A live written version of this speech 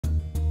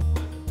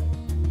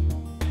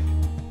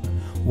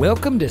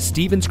Welcome to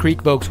Stevens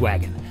Creek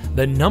Volkswagen,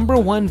 the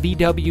 #1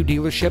 VW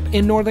dealership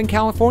in Northern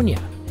California.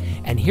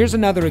 And here's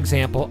another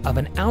example of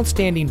an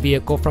outstanding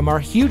vehicle from our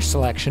huge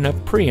selection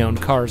of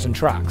pre-owned cars and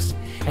trucks,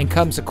 and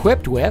comes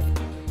equipped with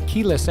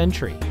keyless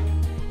entry,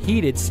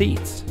 heated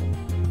seats,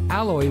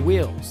 alloy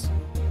wheels,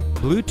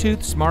 Bluetooth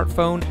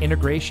smartphone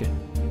integration,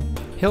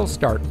 hill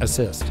start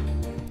assist,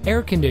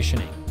 air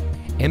conditioning,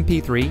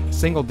 MP3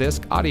 single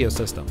disc audio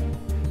system,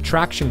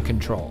 traction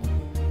control,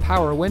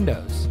 power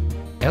windows,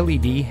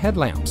 LED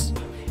headlamps,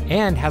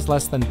 and has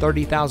less than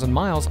 30,000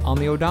 miles on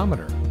the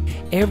odometer.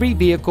 Every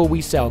vehicle we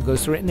sell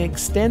goes through an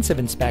extensive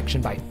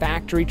inspection by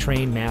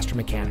factory-trained master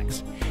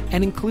mechanics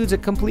and includes a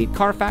complete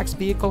Carfax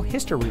vehicle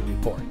history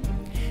report.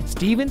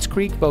 Stevens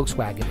Creek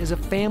Volkswagen is a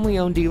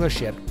family-owned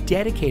dealership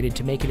dedicated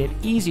to making it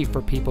easy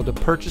for people to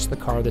purchase the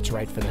car that's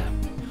right for them.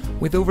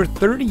 With over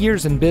 30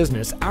 years in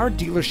business, our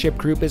dealership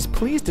group is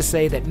pleased to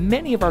say that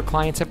many of our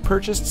clients have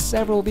purchased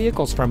several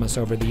vehicles from us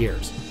over the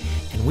years,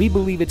 and we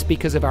believe it's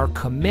because of our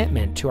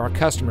commitment to our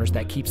customers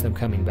that keeps them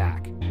coming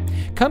back.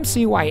 Come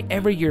see why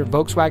every year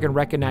Volkswagen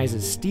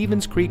recognizes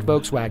Stevens Creek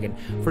Volkswagen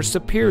for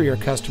superior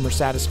customer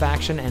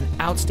satisfaction and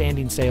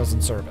outstanding sales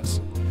and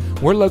service.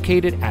 We're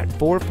located at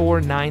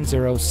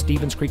 4490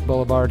 Stevens Creek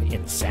Boulevard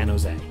in San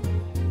Jose.